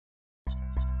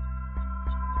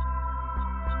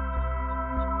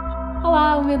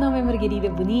Olá, o meu nome é Margarida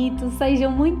Bonito,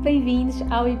 sejam muito bem-vindos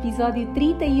ao episódio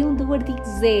 31 do Artigo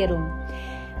Zero.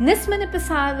 Na semana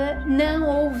passada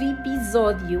não houve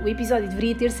episódio, o episódio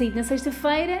deveria ter saído na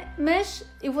sexta-feira, mas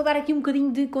eu vou dar aqui um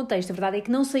bocadinho de contexto. A verdade é que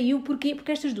não saiu, porquê?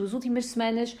 Porque estas duas últimas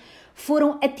semanas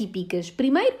foram atípicas.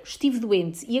 Primeiro estive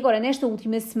doente e agora nesta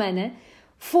última semana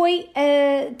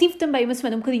tive também uma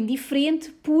semana um bocadinho diferente,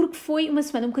 porque foi uma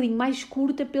semana um bocadinho mais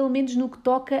curta, pelo menos no que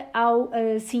toca ao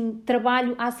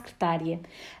trabalho à secretária.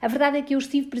 A verdade é que eu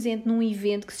estive presente num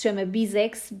evento que se chama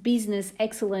BizEx, Business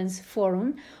Excellence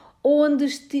Forum,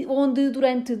 onde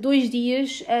durante 2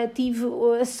 dias tive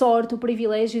a sorte, o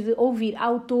privilégio de ouvir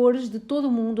autores de todo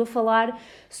o mundo a falar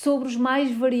sobre os mais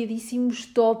variadíssimos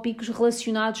tópicos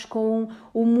relacionados com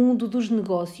o mundo dos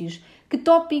negócios. Que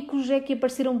tópicos é que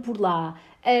apareceram por lá?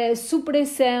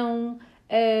 Superação,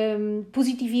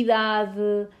 positividade,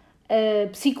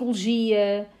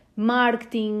 psicologia,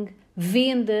 marketing,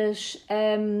 vendas,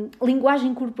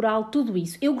 linguagem corporal, tudo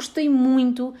isso. Eu gostei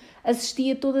muito,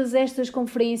 assisti a todas estas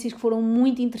conferências que foram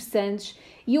muito interessantes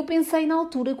e eu pensei na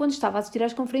altura, quando estava a assistir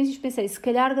às conferências, pensei, se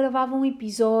calhar gravava um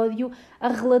episódio a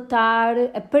relatar,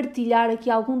 a partilhar aqui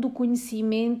algum do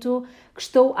conhecimento que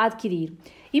estou a adquirir.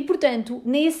 E, portanto,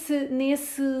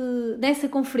 nessa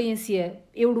conferência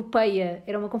europeia,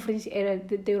 era uma conferência, era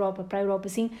da Europa para a Europa,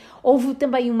 sim, houve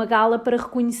também uma gala para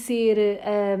reconhecer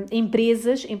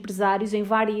empresários em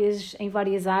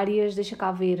várias áreas, deixa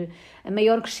cá ver,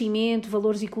 maior crescimento,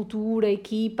 valores e cultura,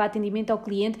 equipa, atendimento ao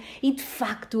cliente e, de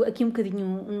facto, aqui um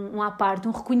bocadinho um à parte,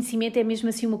 um reconhecimento é mesmo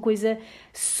assim uma coisa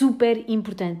super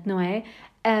importante, não é?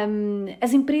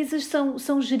 As empresas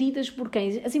são geridas por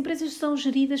quem? As empresas são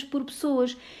geridas por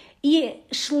pessoas e é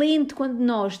excelente quando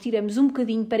nós tiramos um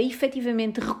bocadinho para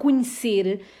efetivamente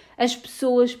reconhecer as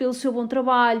pessoas pelo seu bom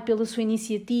trabalho, pela sua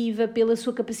iniciativa, pela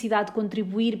sua capacidade de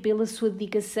contribuir, pela sua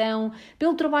dedicação,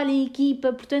 pelo trabalho em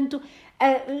equipa. Portanto,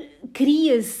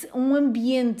 cria-se um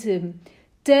ambiente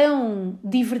tão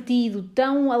divertido,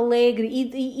 tão alegre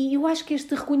e eu acho que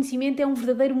este reconhecimento é um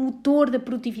verdadeiro motor da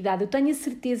produtividade. Eu tenho a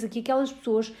certeza que aquelas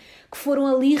pessoas que foram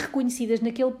ali reconhecidas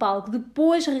naquele palco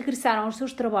depois regressaram aos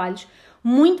seus trabalhos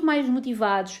muito mais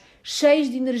motivados, cheios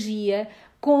de energia,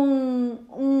 com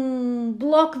um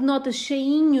bloco de notas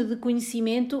cheinho de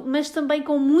conhecimento, mas também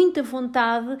com muita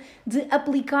vontade de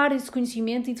aplicar esse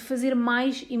conhecimento e de fazer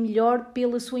mais e melhor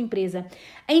pela sua empresa.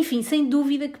 Enfim, sem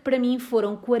dúvida que para mim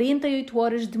foram 48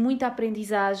 horas de muita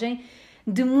aprendizagem,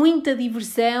 de muita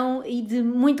diversão e de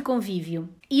muito convívio.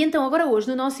 E então agora hoje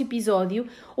no nosso episódio,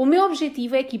 o meu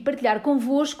objetivo é aqui partilhar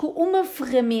convosco uma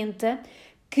ferramenta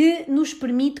que nos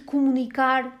permite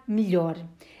comunicar melhor.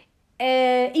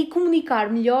 E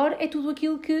comunicar melhor é tudo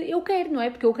aquilo que eu quero, não é?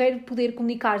 Porque eu quero poder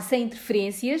comunicar sem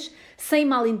interferências, sem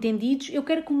mal-entendidos, eu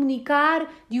quero comunicar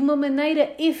de uma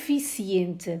maneira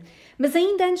eficiente. Mas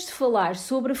ainda antes de falar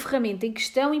sobre a ferramenta em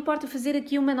questão, importa fazer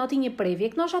aqui uma notinha prévia. É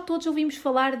que nós já todos ouvimos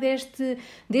falar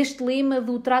deste lema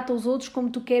do trata os outros como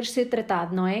tu queres ser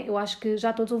tratado, não é? Eu acho que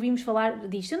já todos ouvimos falar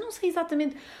disto. Eu não sei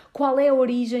exatamente qual é a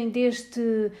origem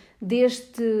deste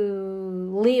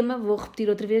lema, vou repetir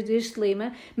outra vez deste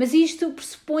lema, mas isto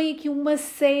pressupõe aqui uma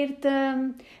certa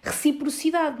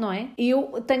reciprocidade, não é?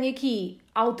 Eu tenho aqui,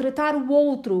 ao tratar o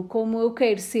outro como eu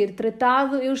quero ser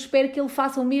tratado, eu espero que ele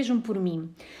faça o mesmo por mim.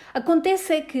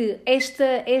 Acontece é que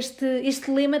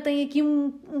este lema tem aqui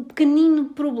um pequenino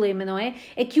problema, não é?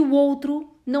 É que o outro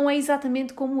não é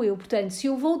exatamente como eu. Portanto, se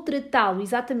eu vou tratá-lo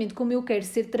exatamente como eu quero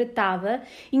ser tratada,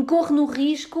 incorro no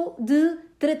risco de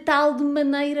tratá-lo de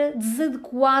maneira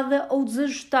desadequada ou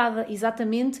desajustada,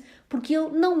 exatamente porque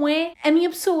ele não é a minha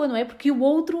pessoa, não é? Porque o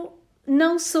outro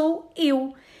não sou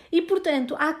eu. E,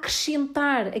 portanto, a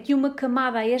acrescentar aqui uma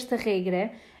camada a esta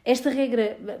regra,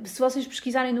 se vocês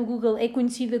pesquisarem no Google, é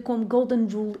conhecida como Golden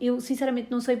Rule. Eu,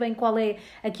 sinceramente, não sei bem qual é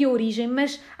aqui a origem,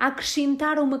 mas a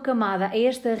acrescentar uma camada a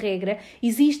esta regra,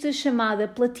 existe a chamada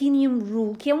Platinum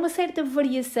Rule, que é uma certa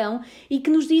variação e que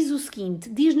nos diz o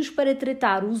seguinte, diz-nos para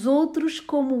tratar os outros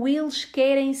como eles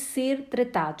querem ser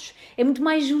tratados. É muito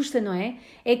mais justa, não é?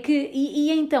 É que,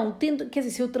 então,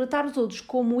 se eu tratar os outros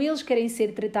como eles querem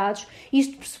ser tratados,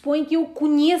 isto pressupõe que eu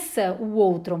conheça o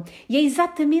outro. E é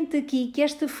exatamente aqui que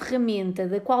esta ferramenta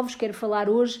da qual vos quero falar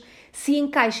hoje se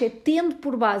encaixa, tendo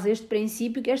por base este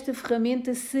princípio que esta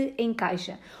ferramenta se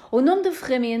encaixa. O nome da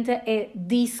ferramenta é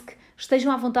DISC. Estejam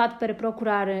à vontade para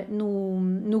procurar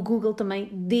no Google também,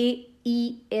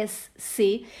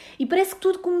 DISC. E parece que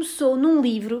tudo começou num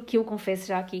livro, que eu confesso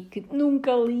já aqui que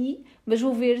nunca li, mas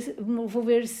vou ver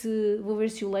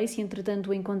se o leio, se entretanto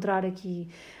o encontrar aqui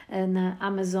na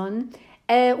Amazon.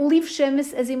 O livro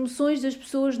chama-se As Emoções das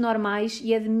Pessoas Normais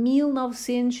e é de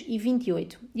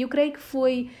 1928. E eu creio que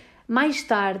foi Mais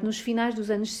tarde, nos finais dos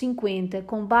anos 50,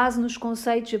 com base nos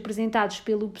conceitos apresentados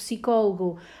pelo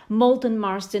psicólogo Moulton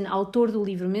Marston, autor do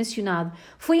livro mencionado,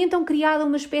 foi então criada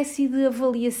uma espécie de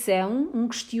avaliação, um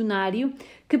questionário,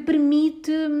 que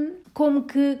permite como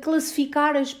que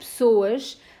classificar as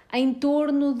pessoas em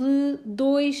torno de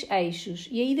 2 eixos.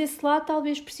 E aí desse lado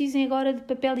talvez precisem agora de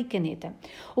papel e caneta.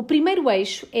 O primeiro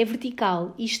eixo é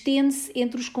vertical e estende-se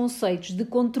entre os conceitos de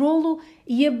controlo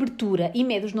e abertura e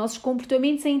mede os nossos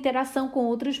comportamentos em interação com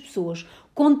outras pessoas.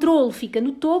 Controlo fica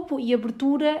no topo e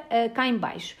abertura cá em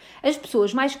baixo. As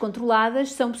pessoas mais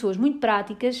controladas são pessoas muito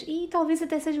práticas e talvez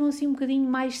até sejam assim um bocadinho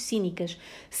mais cínicas.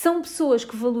 São pessoas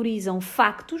que valorizam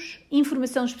factos,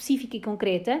 informação específica e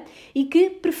concreta e que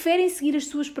preferem seguir as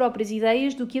suas próprias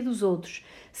ideias do que a dos outros.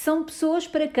 São pessoas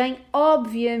para quem,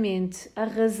 obviamente, a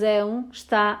razão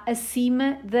está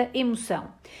acima da emoção.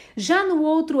 Já no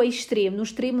outro extremo, no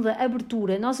extremo da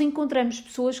abertura, nós encontramos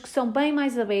pessoas que são bem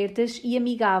mais abertas e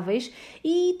amigáveis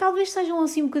e talvez sejam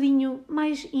assim um bocadinho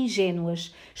mais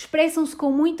ingênuas. Expressam-se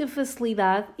com muita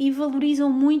facilidade e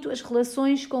valorizam muito as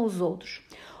relações com os outros.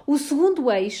 O segundo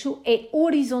eixo é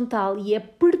horizontal e é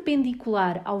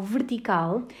perpendicular ao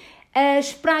vertical.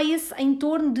 Espraia-se em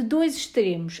torno de 2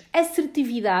 extremos,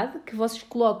 assertividade, que vocês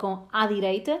colocam à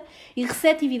direita, e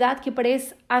receptividade, que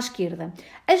aparece à esquerda.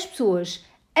 As pessoas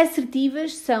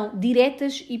assertivas são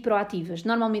diretas e proativas.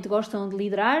 Normalmente gostam de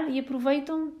liderar e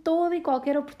aproveitam toda e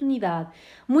qualquer oportunidade.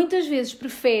 Muitas vezes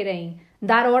preferem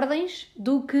dar ordens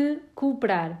do que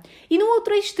cooperar. E no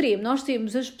outro extremo nós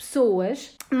temos as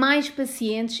pessoas mais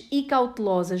pacientes e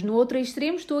cautelosas. No outro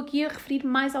extremo estou aqui a referir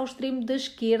mais ao extremo da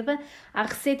esquerda, à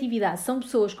receptividade. São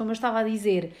pessoas, como eu estava a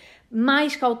dizer,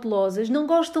 mais cautelosas, não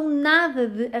gostam nada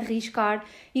de arriscar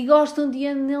e gostam de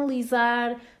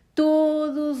analisar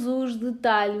todos os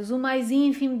detalhes, o mais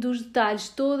ínfimo dos detalhes,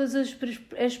 todas as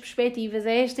perspectivas,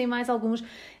 esta e mais alguns.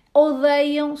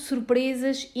 Odeiam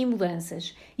surpresas e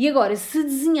mudanças. E agora, se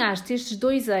desenhaste estes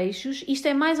 2 eixos, isto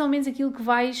é mais ou menos aquilo que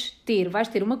vais ter. Vais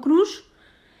ter uma cruz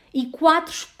e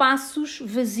 4 espaços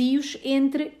vazios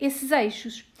entre esses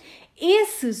eixos.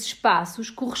 Esses espaços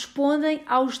correspondem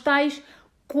aos tais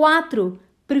 4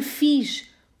 perfis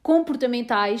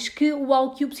comportamentais que o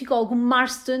psicólogo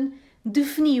Marston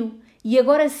definiu. E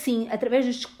agora sim, através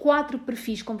destes 4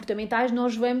 perfis comportamentais,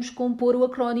 nós vamos compor o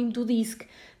acrónimo do DISC.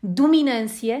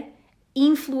 Dominância,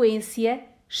 influência,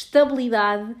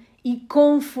 estabilidade e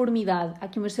conformidade. Há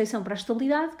aqui uma exceção para a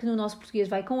estabilidade, que no nosso português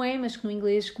vai com E, mas que no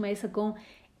inglês começa com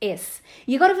S.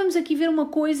 E agora vamos aqui ver uma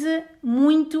coisa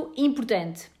muito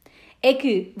importante. É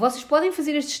que vocês podem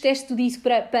fazer estes testes do DISC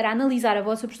para analisar a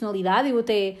vossa personalidade. Eu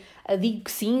até digo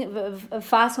que sim,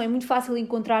 façam. É muito fácil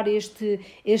encontrar este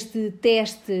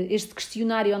teste, este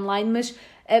questionário online, mas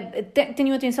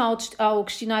tenham atenção ao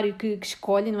questionário que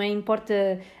escolhem, não é?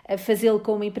 Importa fazê-lo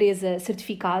com uma empresa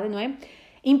certificada, não é?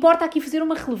 Importa aqui fazer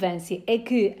uma relevância, é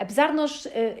que apesar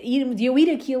de eu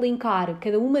ir aqui elencar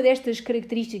cada uma destas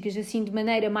características assim de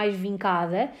maneira mais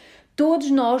vincada,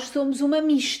 todos nós somos uma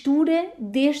mistura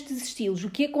destes estilos. O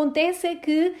que acontece é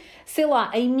que, sei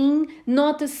lá, em mim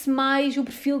nota-se mais o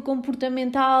perfil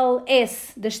comportamental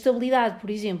S, da estabilidade, por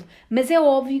exemplo. Mas é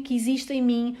óbvio que existe em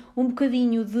mim um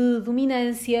bocadinho de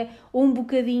dominância, um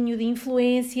bocadinho de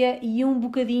influência e um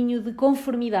bocadinho de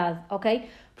conformidade, ok?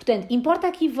 Portanto, importa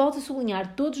aqui, volto a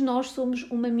sublinhar, todos nós somos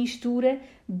uma mistura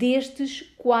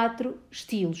destes 4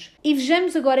 estilos. E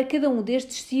vejamos agora cada um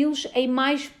destes estilos em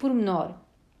mais pormenor.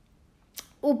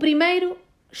 O primeiro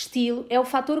estilo é o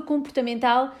fator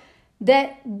comportamental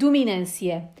da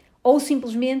dominância, ou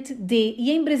simplesmente D. E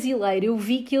em brasileiro eu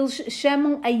vi que eles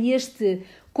chamam a este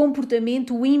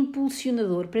comportamento o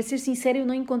impulsionador. Para ser sincero, eu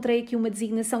não encontrei aqui uma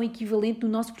designação equivalente no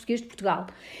nosso português de Portugal.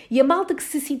 E a malta que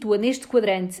se situa neste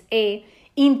quadrante é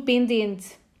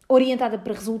independente, orientada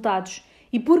para resultados,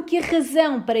 e porque a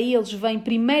razão para eles vem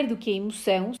primeiro do que a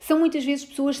emoção, são muitas vezes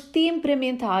pessoas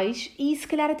temperamentais e se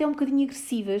calhar até um bocadinho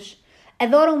agressivas.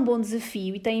 Adoram um bom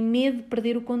desafio e têm medo de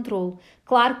perder o controle.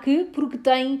 Claro que porque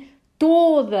têm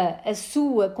toda a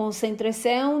sua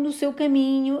concentração no seu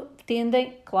caminho,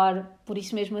 tendem, claro, por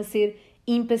isso mesmo a ser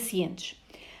impacientes.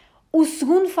 O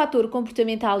segundo fator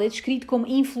comportamental é descrito como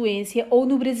influência, ou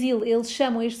no Brasil eles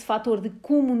chamam este fator de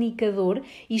comunicador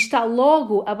e está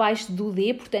logo abaixo do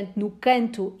D, portanto no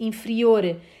canto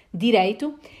inferior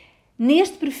direito.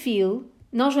 Neste perfil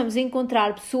nós vamos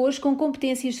encontrar pessoas com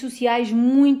competências sociais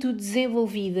muito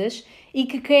desenvolvidas e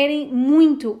que querem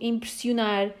muito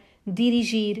impressionar,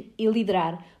 dirigir e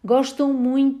liderar. gostam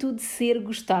muito de ser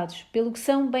gostados, pelo que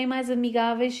são bem mais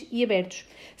amigáveis e abertos.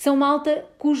 São malta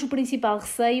cujo principal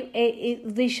receio é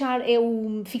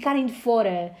ficarem de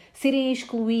fora, serem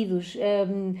excluídos,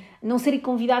 não serem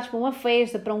convidados para uma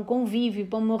festa, para um convívio,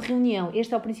 para uma reunião.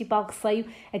 Este é o principal receio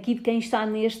aqui de quem está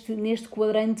neste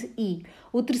quadrante I.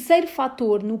 O terceiro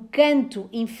fator, no canto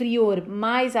inferior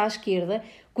mais à esquerda,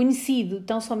 conhecido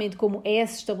tão somente como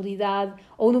S, estabilidade,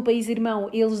 ou no país irmão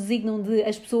eles designam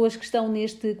as pessoas que estão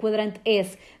neste quadrante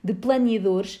S de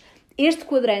planeadores. Este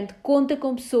quadrante conta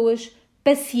com pessoas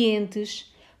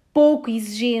pacientes, pouco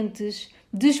exigentes,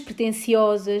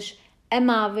 despretensiosas,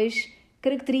 amáveis,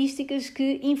 características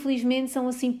que infelizmente são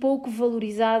assim pouco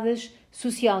valorizadas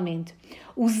socialmente.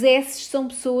 Os S são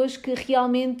pessoas que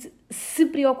realmente se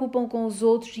preocupam com os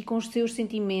outros e com os seus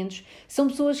sentimentos. São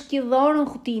pessoas que adoram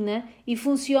rotina e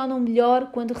funcionam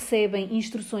melhor quando recebem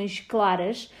instruções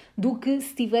claras do que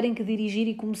se tiverem que dirigir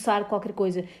e começar qualquer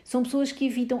coisa. São pessoas que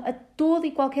evitam a todo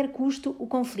e qualquer custo o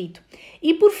conflito.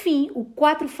 E por fim, o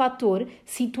quarto fator,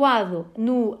 situado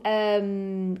no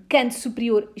canto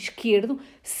superior esquerdo,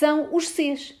 são os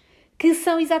Cs, que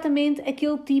são exatamente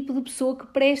aquele tipo de pessoa que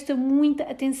presta muita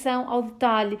atenção ao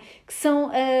detalhe, que são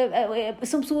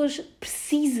pessoas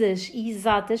precisas e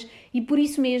exatas e por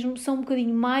isso mesmo são um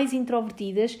bocadinho mais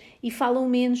introvertidas e falam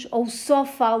menos ou só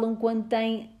falam quando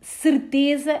têm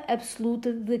certeza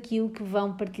absoluta daquilo que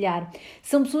vão partilhar.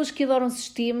 São pessoas que adoram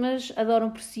sistemas,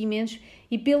 adoram procedimentos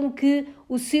e pelo que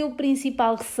o seu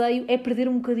principal receio é perder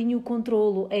um bocadinho o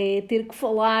controlo, é ter que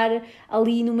falar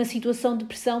ali numa situação de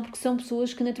pressão, porque são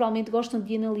pessoas que naturalmente gostam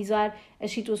de analisar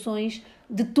as situações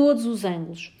de todos os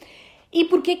ângulos. E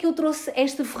porquê é que eu trouxe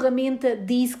esta ferramenta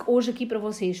DISC hoje aqui para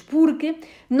vocês? Porque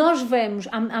nós vamos,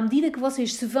 à medida que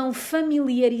vocês se vão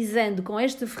familiarizando com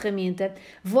esta ferramenta,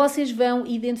 vocês vão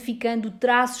identificando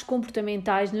traços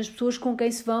comportamentais nas pessoas com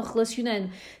quem se vão relacionando.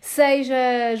 Seja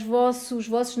os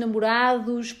vossos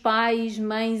namorados, pais,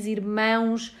 mães,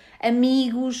 irmãos,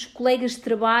 amigos, colegas de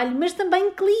trabalho, mas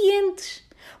também clientes.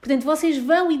 Portanto, vocês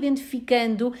vão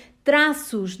identificando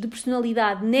traços de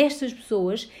personalidade nestas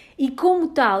pessoas e, como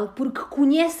tal, porque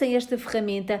conhecem esta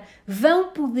ferramenta, vão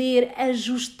poder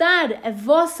ajustar a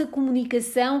vossa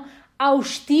comunicação ao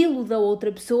estilo da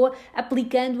outra pessoa,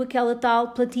 aplicando aquela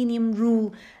tal Platinum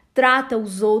Rule. Trata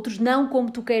os outros não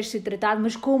como tu queres ser tratado,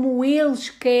 mas como eles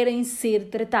querem ser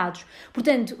tratados.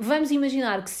 Portanto, vamos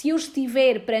imaginar que se eu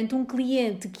estiver perante um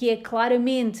cliente que é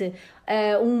claramente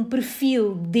um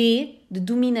perfil D, de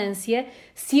dominância,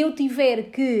 se eu tiver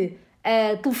que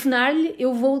telefonar-lhe,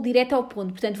 eu vou direto ao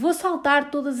ponto. Portanto, vou saltar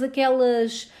todas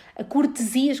aquelas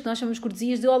cortesias, que nós chamamos de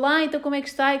cortesias, de olá, então como é que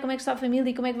está? E como é que está a família?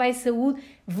 E como é que vai a saúde?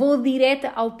 Vou direto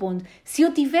ao ponto. Se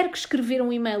eu tiver que escrever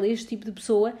um e-mail a este tipo de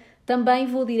pessoa, também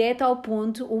vou direto ao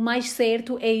ponto. O mais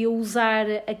certo é eu usar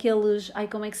aqueles...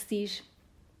 como é que se diz?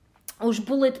 Os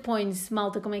bullet points,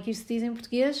 malta, como é que isto se diz em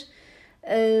português?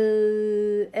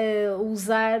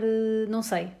 Não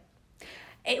sei.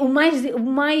 O mais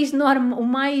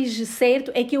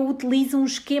certo é que eu utilizo um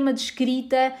esquema de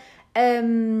escrita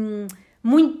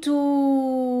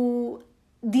muito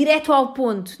direto ao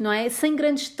ponto, não é? Sem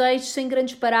grandes textos, sem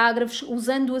grandes parágrafos,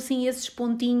 usando assim esses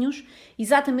pontinhos,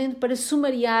 exatamente para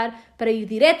sumariar, para ir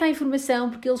direto à informação,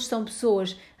 porque eles são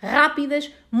pessoas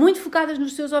rápidas, muito focadas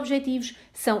nos seus objetivos,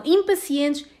 são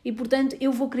impacientes e, portanto,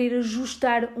 eu vou querer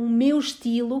ajustar o meu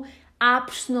estilo à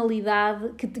personalidade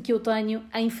que eu tenho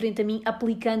em frente a mim,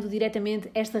 aplicando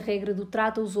diretamente esta regra do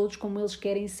trata os outros como eles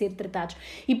querem ser tratados.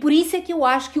 E por isso é que eu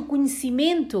acho que o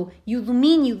conhecimento e o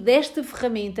domínio desta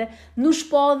ferramenta nos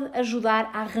pode ajudar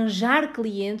a arranjar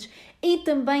clientes e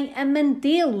também a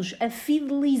mantê-los, a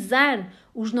fidelizar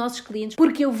os nossos clientes,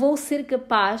 porque eu vou ser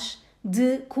capaz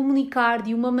de comunicar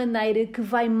de uma maneira que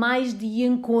vai mais de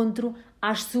encontro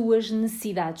às suas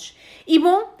necessidades. E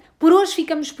bom, por hoje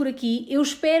ficamos por aqui. Eu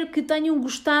espero que tenham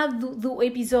gostado do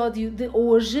episódio de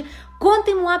hoje.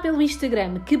 Contem-me lá pelo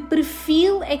Instagram que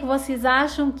perfil é que vocês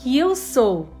acham que eu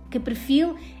sou. Que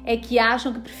perfil é que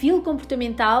acham, que perfil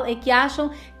comportamental é que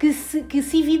acham que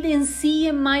se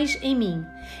evidencia mais em mim.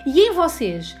 E em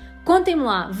vocês? Contem-me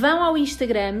lá, vão ao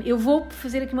Instagram, eu vou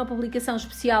fazer aqui uma publicação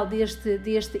especial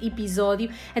deste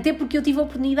episódio, até porque eu tive a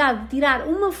oportunidade de tirar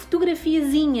uma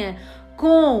fotografiazinha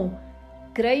com...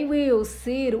 creio eu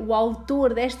ser o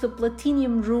autor desta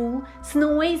Platinum Rule. Se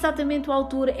não é exatamente o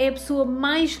autor, é a pessoa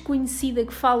mais conhecida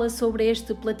que fala sobre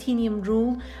este Platinum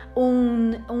Rule,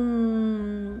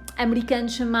 um americano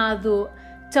chamado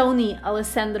Tony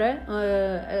Alessandra.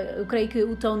 Eu creio que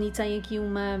o Tony tem aqui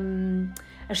uma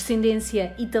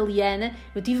ascendência italiana.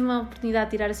 Eu tive uma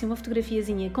oportunidade de tirar assim uma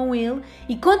fotografiazinha com ele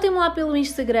e contem-me lá pelo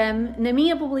Instagram, na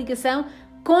minha publicação,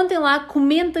 contem lá,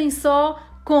 comentem só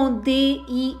com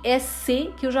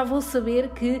DISC, que eu já vou saber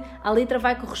que a letra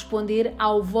vai corresponder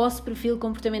ao vosso perfil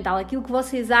comportamental, aquilo que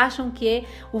vocês acham que é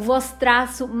o vosso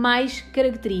traço mais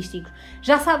característico.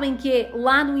 Já sabem que é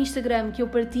lá no Instagram que eu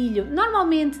partilho,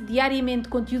 normalmente, diariamente,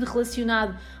 conteúdo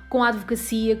relacionado com a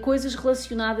advocacia, coisas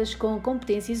relacionadas com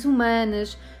competências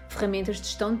humanas, ferramentas de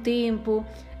gestão de tempo,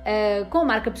 com a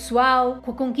marca pessoal,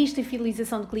 com a conquista e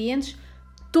fidelização de clientes.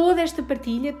 Toda esta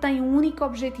partilha tem um único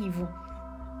objetivo: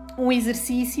 um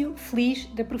exercício feliz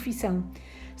da profissão.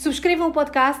 Subscrevam o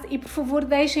podcast e, por favor,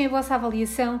 deixem a vossa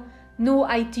avaliação no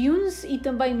iTunes e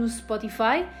também no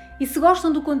Spotify. E se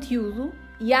gostam do conteúdo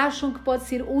e acham que pode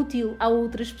ser útil a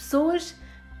outras pessoas,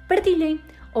 partilhem.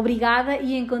 Obrigada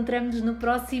e encontramos-nos no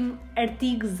próximo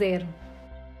Artigo Zero.